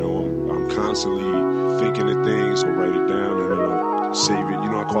constantly thinking of things, or write it down and then save it. You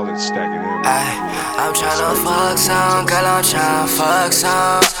know, I call it stacking in. I'm tryna fuck some, girl, I'm tryna fuck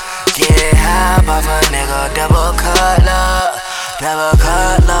some. Get high off a nigga, double cut love. Double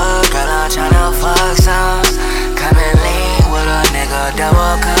cut love, girl, I'm tryna fuck some. Come and lean with a nigga,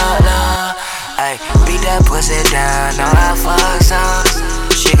 double cut love. Ay, beat that pussy down, know I fuck some.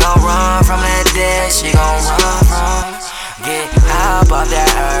 She gon' run from that dead, she gon' run from. Get high off that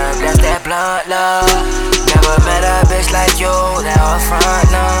herb, that's that blunt love. Never met a bitch like you, that was front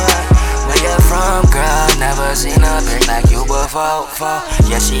love. Where you from, girl? Never seen a bitch like you before.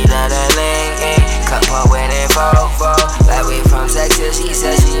 Yeah, she love that lean, cup her with it, fo. Like we from Texas, she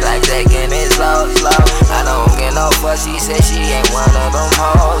said she like taking it slow. I don't get no fuck, she said she ain't one of them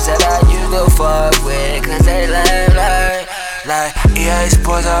hoes that I used to fuck with, cause they lame like EA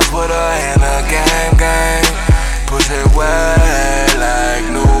Sports, I put her in a game. Pussy wet like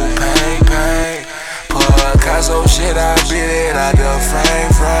new paint. Picasso shit, I beat it out the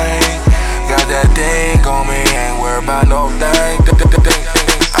frame. Got that thing on me, ain't worried about no thing.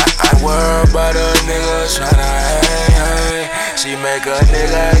 I worry about a nigga tryna hang. She make a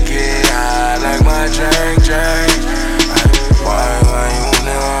nigga get high like my drink. Why you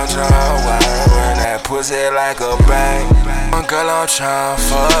nigga tryna wine that pussy like a bank? Girl, I'm tryna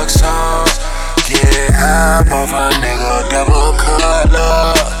fuck some. Get high off a nigga, double cut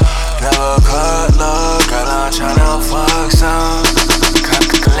love. Girl, I'm tryna fuck some.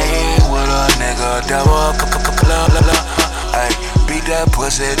 Clean with a nigga, double cut love. Ay, beat that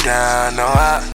pussy down, no I